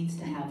 It needs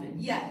to happen.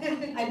 Yeah,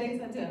 I think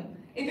so too.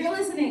 If you're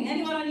listening,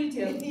 anyone on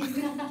YouTube,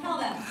 tell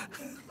them.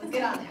 Let's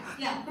get on there.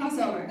 Yeah,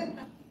 crossover.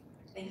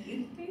 Thank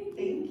you.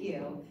 Thank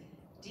you.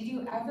 Do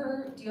you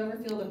ever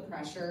feel the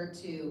pressure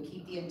to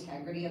keep the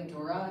integrity of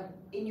Dora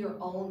in your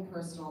own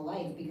personal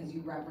life, because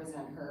you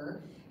represent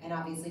her, and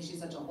obviously she's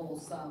such a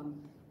wholesome,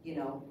 you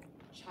know,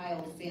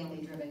 child,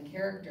 family-driven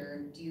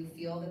character? Do you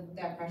feel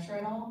that pressure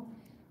at all?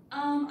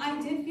 I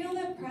did feel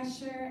that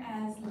pressure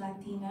as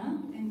Latina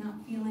and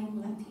not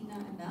feeling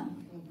Latina enough.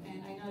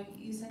 And I know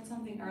you said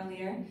something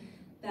earlier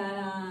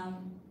that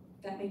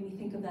that made me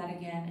think of that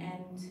again.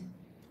 And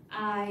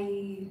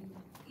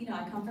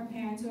I come from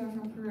parents who are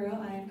from Peru.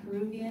 I am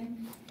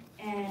Peruvian,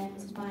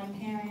 and my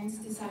parents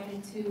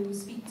decided to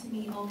speak to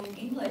me only in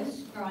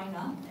English growing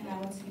up, and I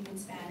would speak in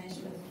Spanish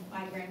with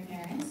my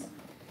grandparents.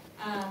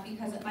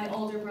 Because my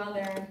older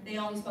brother, they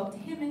only spoke to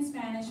him in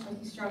Spanish, but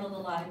he struggled a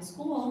lot in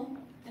school,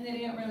 and they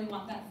didn't really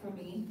want that for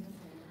me.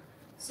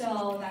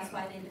 So that's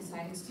why they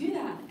decided to do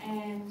that.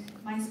 And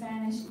my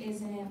Spanish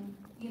isn't,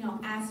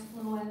 as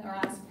fluent or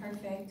as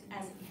perfect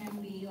as it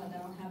can be. Like I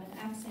don't have an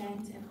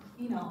accent,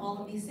 and all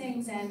of these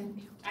things.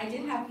 And I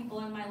did have people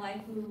in my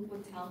life who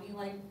would tell me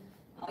like,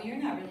 "Oh, you're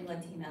not really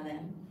Latina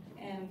then."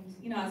 And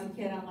as a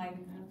kid, I'm like,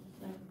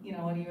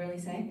 what do you really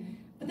say?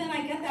 But then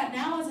I get that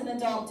now as an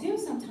adult too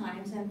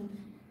sometimes, and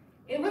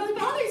it really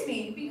bothers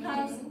me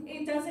because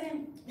it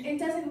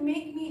doesn't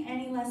make me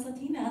any less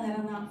Latina that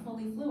I'm not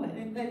fully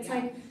fluent. It's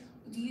like,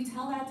 do you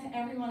tell that to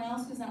everyone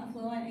else who's not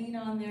fluent, in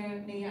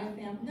their native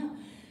family? No.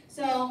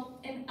 So,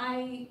 and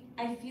I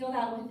feel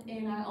that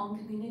within our own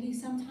community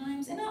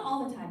sometimes, and not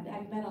all the time.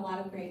 I've met a lot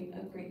of great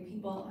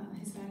people,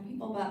 Hispanic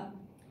people, but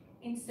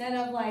instead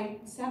of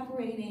like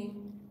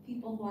separating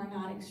people who are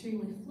not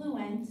extremely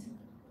fluent,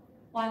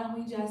 why don't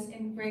we just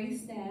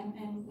embrace them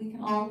and we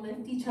can all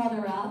lift each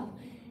other up,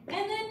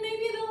 and then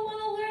maybe they'll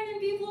want to learn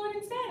and be fluent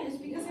in Spanish,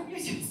 because if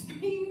you're just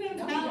bringing them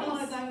down all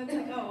the time, it's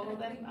like, oh, well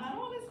then I don't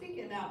want to speak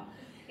it now.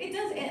 It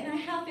does, and I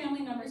have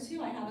family members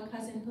too. I have a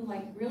cousin who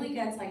like really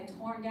gets like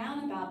torn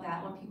down about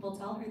that when people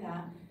tell her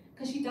that,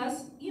 because she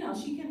does,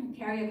 she can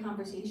carry a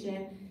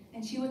conversation,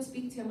 and she would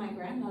speak to my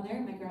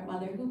grandmother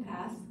who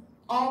passed,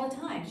 all the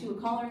time. She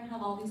would call her and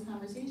have all these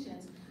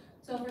conversations.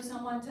 So for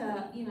someone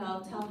to,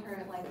 tell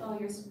her like, oh,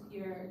 your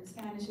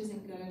Spanish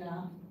isn't good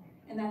enough,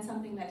 and that's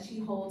something that she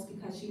holds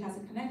because she has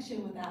a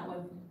connection with that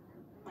with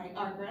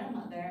our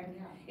grandmother,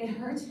 it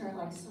hurts her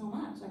like so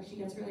much. Like she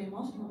gets really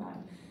emotional about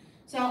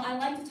it. So I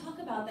like to talk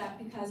about that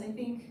because I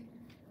think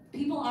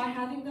people are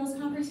having those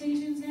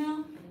conversations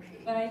now,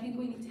 but I think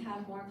we need to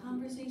have more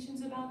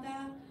conversations about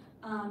that.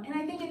 And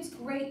I think it's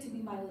great to be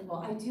bilingual.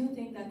 I do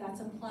think that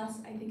that's a plus.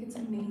 I think it's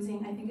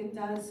amazing. I think it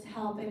does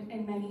help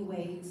in many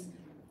ways.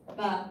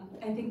 But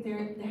I think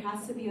there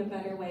has to be a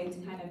better way to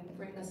kind of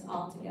bring us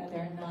all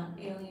together and not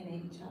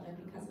alienate each other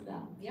because of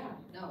that. Yeah,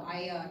 no,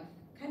 I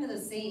kind of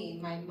the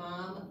same. My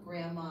mom,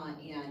 grandma,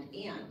 and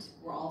aunt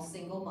were all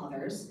single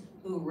mothers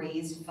who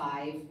raised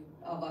 5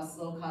 of us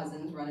little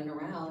cousins running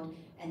around,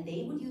 and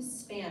they would use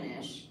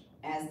Spanish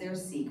as their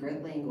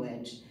secret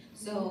language.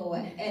 So,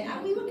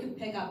 and we would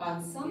pick up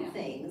on some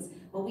things,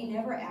 but we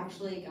never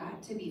actually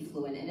got to be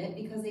fluent in it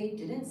because they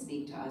didn't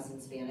speak to us in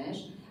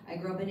Spanish. I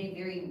grew up in a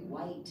very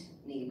white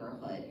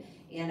neighborhood,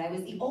 and I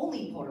was the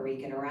only Puerto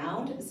Rican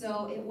around,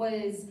 so it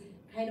was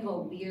kind of a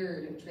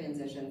weird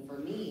transition for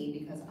me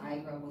because I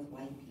grew up with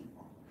white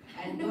people.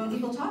 And when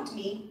people talk to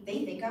me,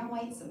 they think I'm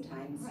white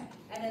sometimes. Right.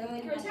 And they're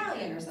like, you're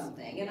Italian or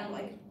something. And I'm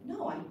like,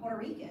 no, I'm Puerto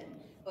Rican.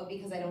 But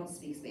because I don't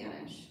speak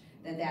Spanish,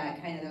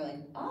 that kind of, they're like,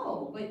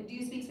 oh, but do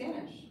you speak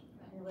Spanish?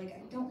 And you're like,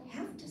 I don't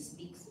have to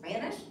speak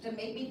Spanish to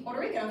make me Puerto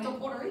Rican. I'm still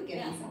Puerto Rican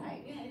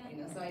inside. You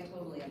know, so I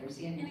totally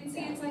understand. And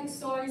it's like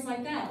stories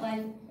like that.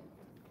 Like,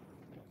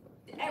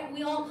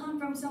 we all come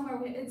from somewhere.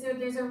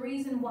 There's a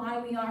reason why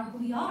we are who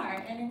we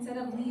are. And instead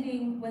of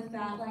leading with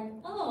that, like,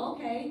 oh,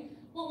 okay,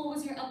 well, what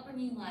was your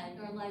upbringing like?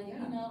 Or like, you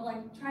know,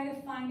 like try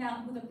to find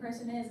out who the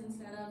person is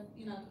instead of,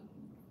 you know,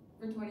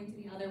 retorting to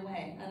the other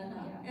way. I don't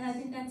know. And I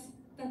think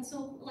that's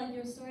so, like,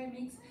 your story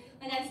makes,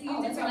 like, I see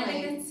you different. Like,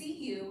 I can see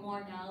you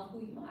more now of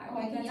who you are. Oh,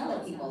 I can yell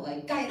at people,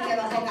 like, cállate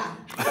la boca.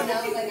 You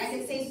know, like, I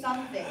can say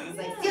some things,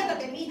 like,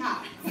 siéntate,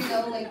 mija. You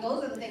know, like,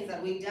 those are the things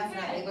that we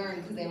definitely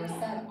learned because they were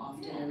said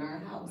often in our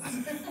house.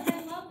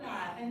 I love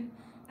that. And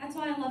that's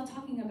why I love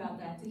talking about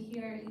that, to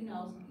hear, you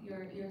know,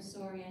 your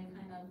story and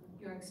kind of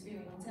your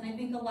experience. And I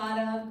think a lot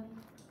of,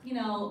 you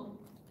know,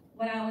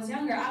 when I was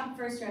younger, I'm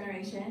first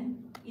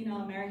generation, you know,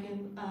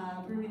 American,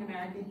 Peruvian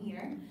American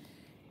here.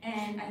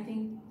 And I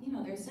think, you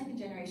know, there's second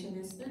generation,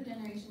 there's third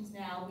generations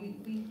now. We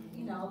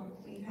you know,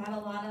 we've had a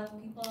lot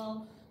of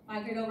people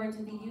migrate over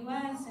to the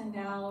US, and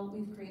now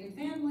we've created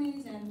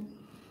families and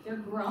they're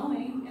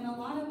growing. And a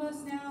lot of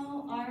us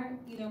now are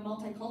either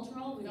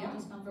multicultural, we don't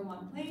just come from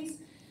one place.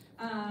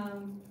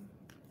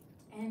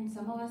 And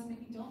some of us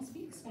maybe don't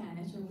speak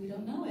Spanish or we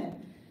don't know it.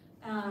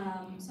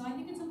 So I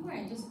think it's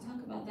important just to talk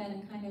about that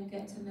and kind of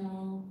get to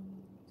know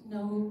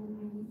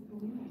who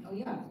we are. Oh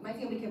yeah, my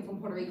family came from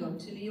Puerto Rico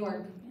to New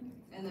York,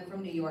 and then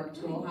from New York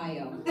to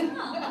Ohio.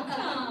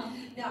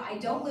 Now, I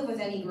don't live with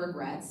any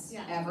regrets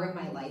ever in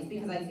my life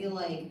because I feel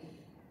like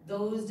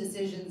those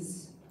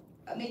decisions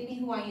make me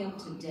who I am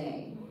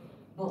today.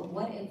 But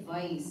what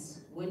advice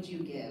would you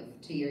give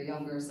to your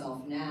younger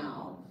self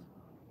now?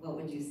 What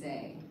would you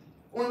say?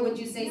 Or would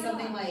you say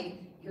something like,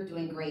 you're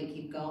doing great,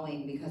 keep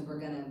going, because we're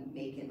gonna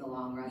make it in the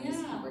long run, just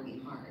keep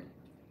working hard?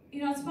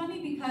 You know, it's funny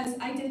because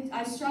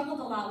I struggled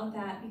a lot with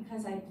that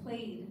because I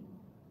played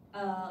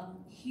a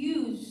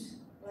huge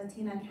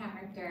Latina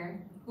character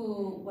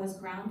who was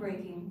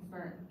groundbreaking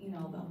for, you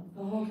know,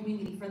 the whole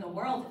community, for the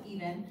world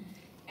even.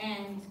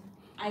 And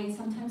I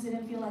sometimes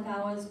didn't feel like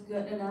I was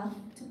good enough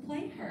to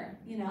play her,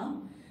 you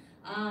know?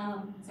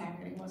 Sorry, I'm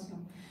getting emotional.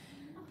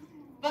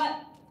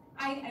 But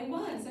I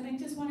was, and I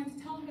just wanted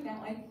to tell her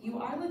that, like, you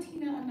are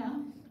Latina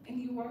enough, and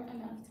you were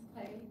enough to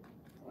play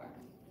for.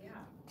 Yeah,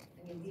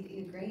 I mean,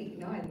 you're great.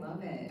 No, I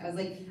love it. I was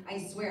like, I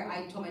swear,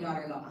 I told my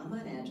daughter, I go, I'm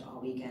on edge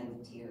all weekend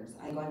with tears.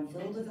 I go, I'm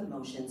filled with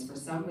emotions for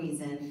some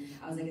reason.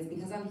 I was like, it's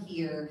because I'm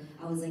here.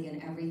 I was like,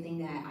 and everything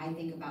that I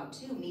think about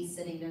too, me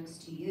sitting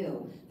next to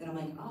you, that I'm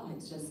like, oh,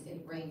 it's just,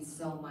 it brings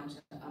so much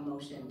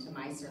emotion to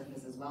my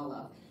surface as well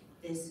of,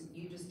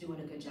 you just doing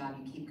a good job,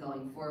 you keep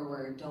going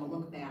forward, don't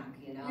look back,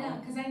 you know? Yeah,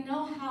 because I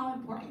know how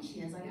important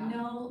she is. I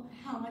know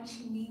how much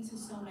she means to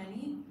so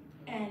many.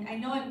 And I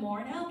know it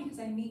more now because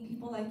I meet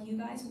people like you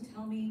guys who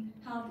tell me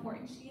how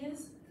important she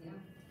is. Yeah.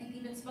 Like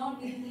even Simone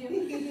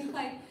meeting you.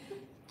 Like,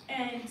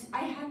 and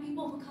I had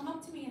people who come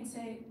up to me and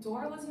say,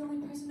 Dora was the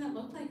only person that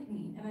looked like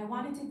me. And I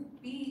wanted to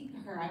be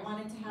her. I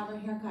wanted to have her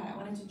haircut. I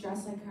wanted to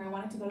dress like her. I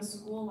wanted to go to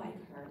school like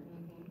her.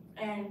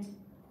 And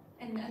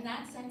in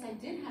that sense, I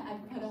did have,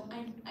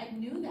 I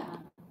knew that.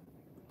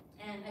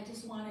 And I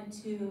just wanted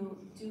to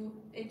do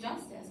it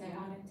justice. I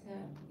wanted to,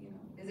 you know.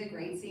 Is it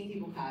great seeing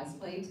people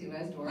cosplay too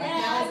as Dora? Yeah,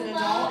 now as an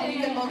adult, and you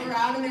can look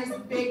around and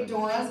there's big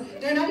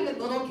Doras. They're not even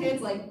little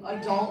kids, like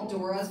adult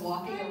Doras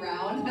walking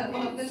around. I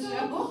love the show.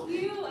 So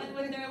cute, and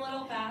with their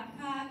little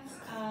backpacks.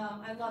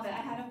 I love it.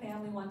 I had a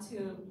family once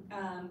who,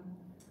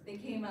 they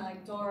came at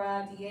like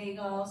Dora,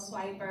 Diego,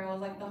 Swiper. It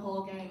was like the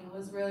whole gang. It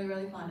was really,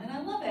 really fun, and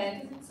I love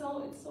it because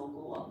it's so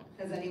cool.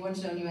 Has anyone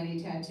shown you any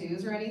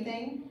tattoos or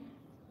anything?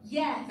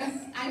 Yes,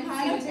 I've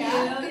had a few.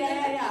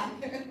 Yeah.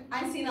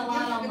 I've seen a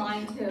lot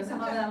online too.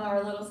 Some of them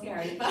are a little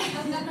scary, but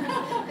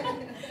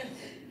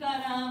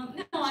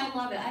no, No, I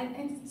love it.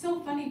 It's so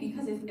funny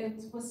because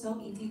it was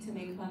so easy to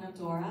make fun of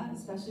Dora,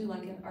 especially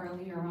like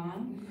earlier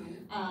on.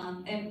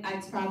 And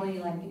it's probably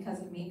like because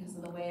of me, because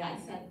of the way I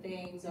said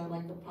things or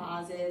like the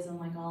pauses and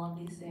like all of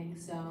these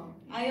things. So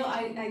I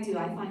do.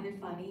 I find it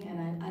funny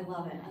and I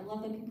love it. I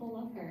love that people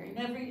love her in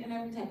every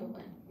type of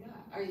way. Yeah.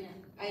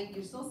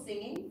 You're still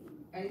singing?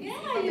 Are you Yeah,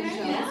 on the show?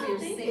 yeah, So you're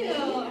thank singing. you.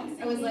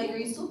 I was like, are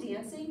you still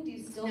dancing? Do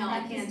you still No, I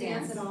practice can't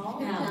dance at all?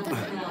 No,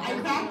 no. I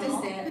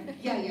practiced it,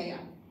 Yeah.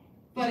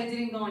 but it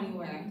didn't go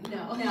anywhere.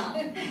 No. No.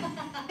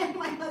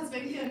 My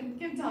husband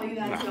can tell you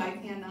that too. I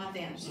cannot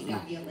dance. She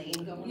got the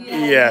Elaine going on.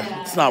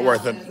 Yeah, it's not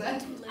worth it.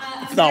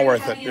 It's not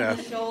worth it, In yeah.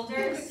 the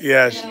shoulders.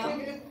 Yeah, You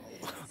know?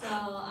 So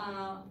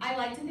I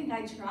like to think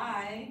I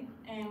try,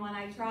 and when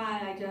I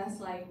try, I just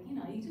like,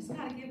 you just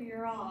gotta give it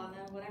your all, and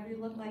then whatever you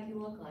look like, you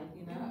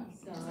know.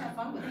 So Just have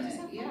fun with it.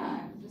 Yeah,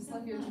 just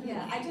live your truth.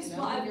 Yeah, I just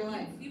live your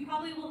life. You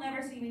probably will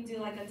never see me do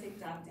like a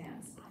TikTok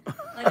dance.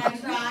 Like I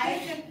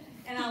try,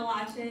 and I'll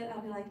watch it.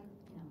 I'll be like,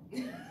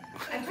 no.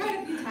 I've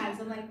tried a few times.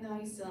 I'm like, no,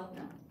 you still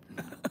no,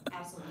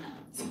 absolutely not.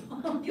 So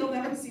you'll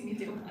never see me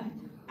do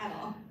one at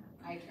all.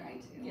 I try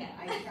to. Yeah.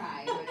 I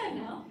try. But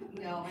No.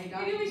 no, my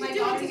Maybe we daughter. My should do it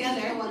daughter's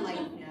together. the one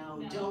like, no,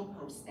 No. don't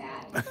post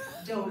that.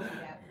 Don't do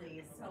that,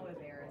 please. So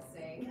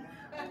embarrassing.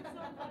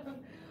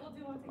 We'll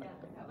do one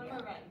together. When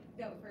we're ready.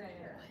 No, for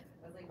sure. I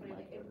was like,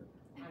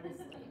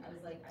 honestly, I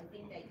was like, I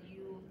think that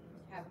you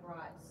have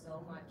brought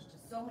so much to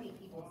so many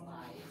people's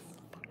lives,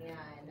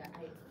 and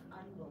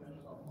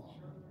unbelievable.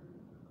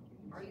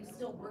 Are you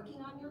still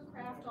working on your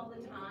craft all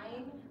the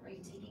time? Are you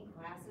taking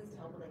classes to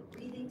help with like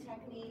breathing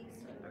techniques?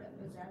 Or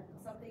is that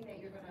something that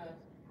you're gonna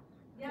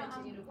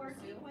continue to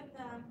pursue? Working with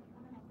I don't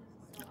know if this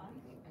is still on.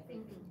 I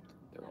think.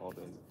 They're all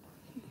days.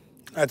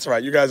 That's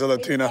right. You guys are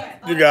Latina.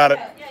 You got it.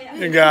 Yeah.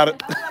 You got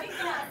it.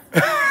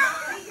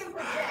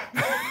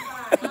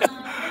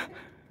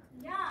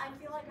 Yeah, I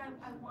feel like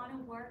I want to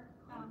work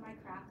on my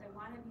craft. I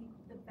want to be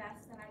the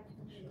best that I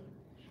can be.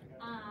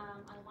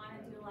 I want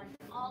to do like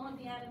all of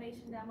the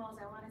animation demos.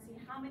 I want to see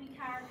how many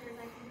characters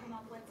I can come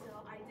up with.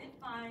 So I did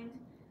find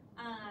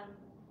a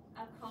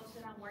coach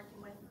that I'm working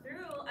with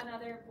through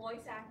another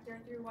voice actor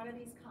through one of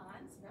these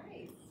cons.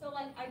 Nice. So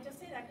like I just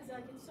say that because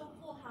like it's so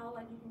cool how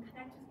like you can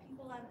connect with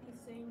people at these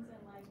things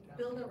and like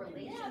Build a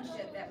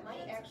relationship that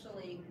might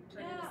actually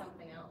turn into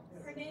something else.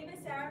 Her name is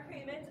Sarah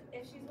Craven.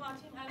 If she's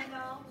watching, I don't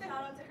know.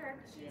 Shout out to her.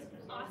 She's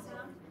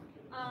awesome.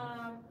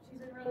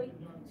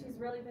 She's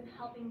really been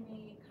helping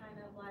me kind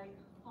of like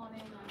hone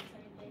in on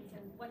certain things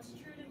and what's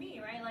true to me,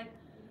 right? Like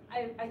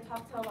I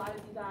talk to a lot of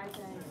you guys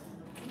and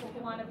people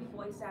who want to be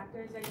voice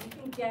actors, and you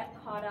can get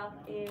caught up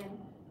in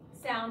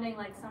sounding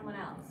like someone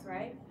else,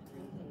 right?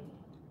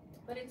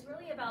 But it's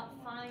really about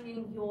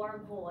finding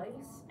your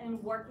voice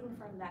and working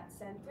from that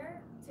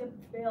center to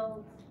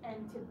build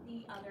and to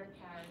be other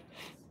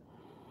characters.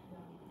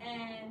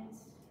 And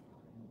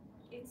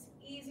it's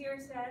easier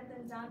said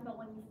than done, but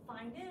when you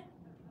find it,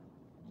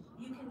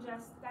 you can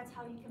that's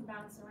how you can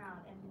bounce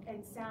around and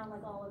sound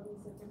like all of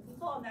these different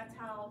people, and that's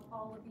how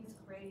all of these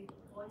great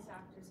voice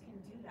actors can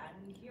do that.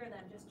 And you hear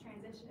them just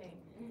transitioning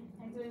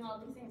and doing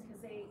all these things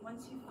because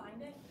once you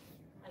find it,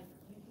 like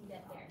you can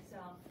get there. So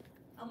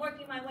I'm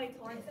working my way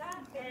towards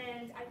that,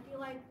 and I feel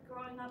like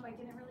growing up I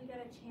didn't really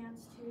get a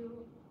chance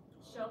to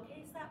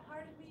showcase that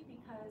part of me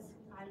because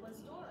I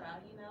was Dora,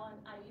 and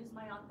I use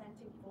my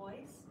authentic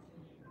voice,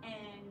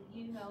 and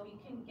you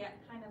can get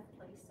kind of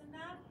placed in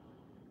that.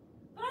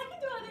 But I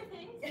can do other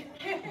things.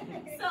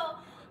 So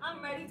I'm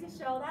ready to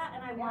show that,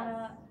 and I want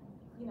to,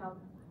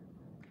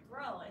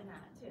 grow in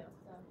that too.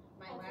 So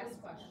My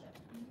last question.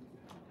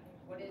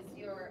 Is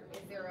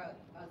there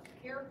a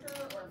character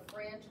or a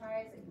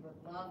franchise that you would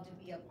love to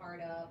be a part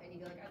of? And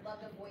you'd be like, I'd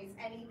love to voice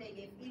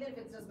anything, even if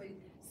it's just like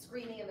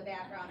screaming in the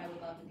background, I would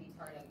love to be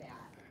part of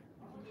that.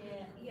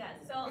 Yeah.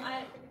 So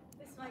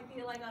this might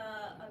be like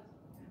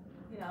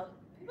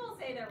people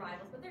say they're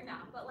rivals, but they're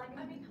not. But come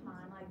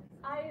on,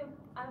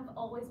 I've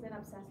always been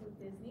obsessed with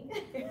Disney.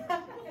 Is it?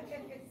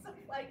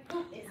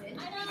 I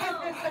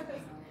know.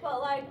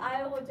 But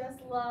I would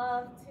just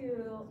love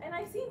to, and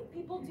I've seen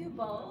people do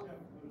both.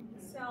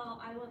 So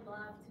I would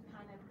love to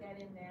kind of get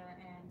in there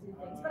and do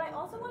things. But I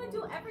also want to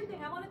do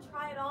everything. I want to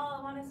try it all.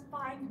 I want to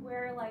find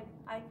where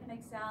I can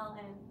excel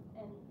and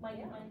my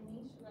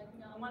niche.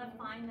 I want to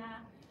find that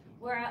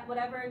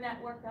whatever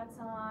network that's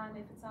on,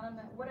 if it's on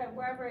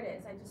wherever it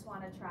is, I just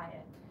want to try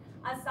it.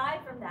 Aside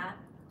from that,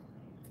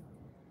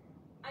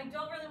 I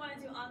don't really want to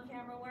do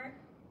on-camera work.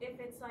 If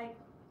it's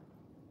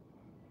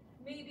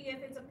maybe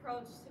if it's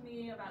approached to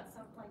me about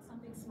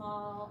something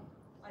small,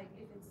 if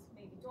it's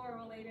maybe Dora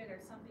related or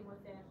something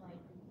within like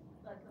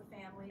the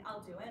family,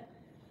 I'll do it.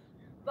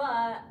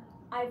 But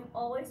I've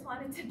always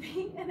wanted to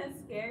be in a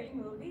scary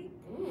movie,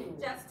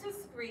 just to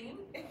scream.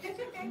 I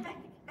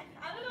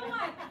don't know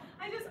why.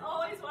 I just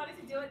always wanted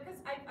to do it because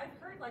I've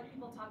heard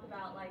people talk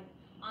about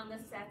on the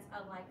sets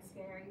of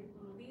scary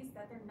movies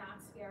that they're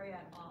not scary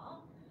at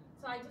all.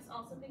 So I just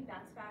also think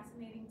that's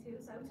fascinating too.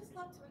 So I would just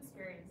love to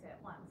experience it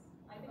once.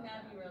 I think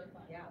that'd be really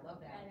fun. Yeah, I love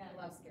that. I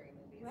love scary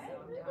movies. Right? So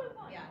I'm Really down.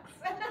 fun. Yes.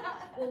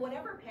 Well,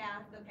 whatever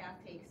path the path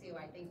takes you,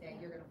 I think that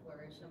you're gonna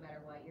flourish no matter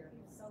what. You're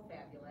so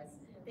fabulous.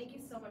 Thank you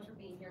so much for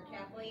being here,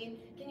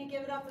 Kathleen. Can you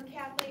give it up for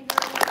Kathleen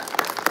Herles?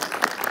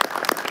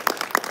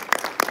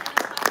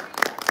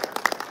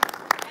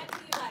 And to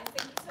you guys,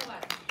 thank you so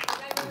much.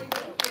 I really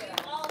do. We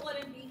all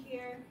wouldn't be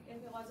here if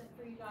it wasn't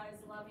for you guys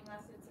loving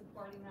us and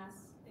supporting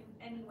us in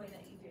any way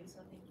that you do, so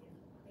thank you.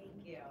 Thank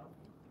you.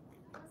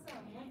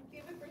 Awesome. Well,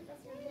 you have a great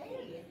rest of your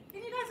day.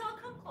 Can you guys all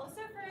come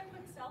closer for a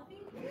quick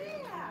selfie?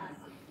 Yeah.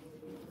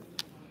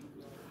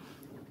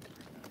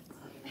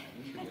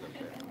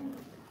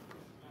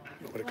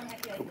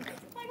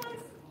 Bye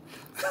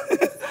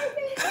guys.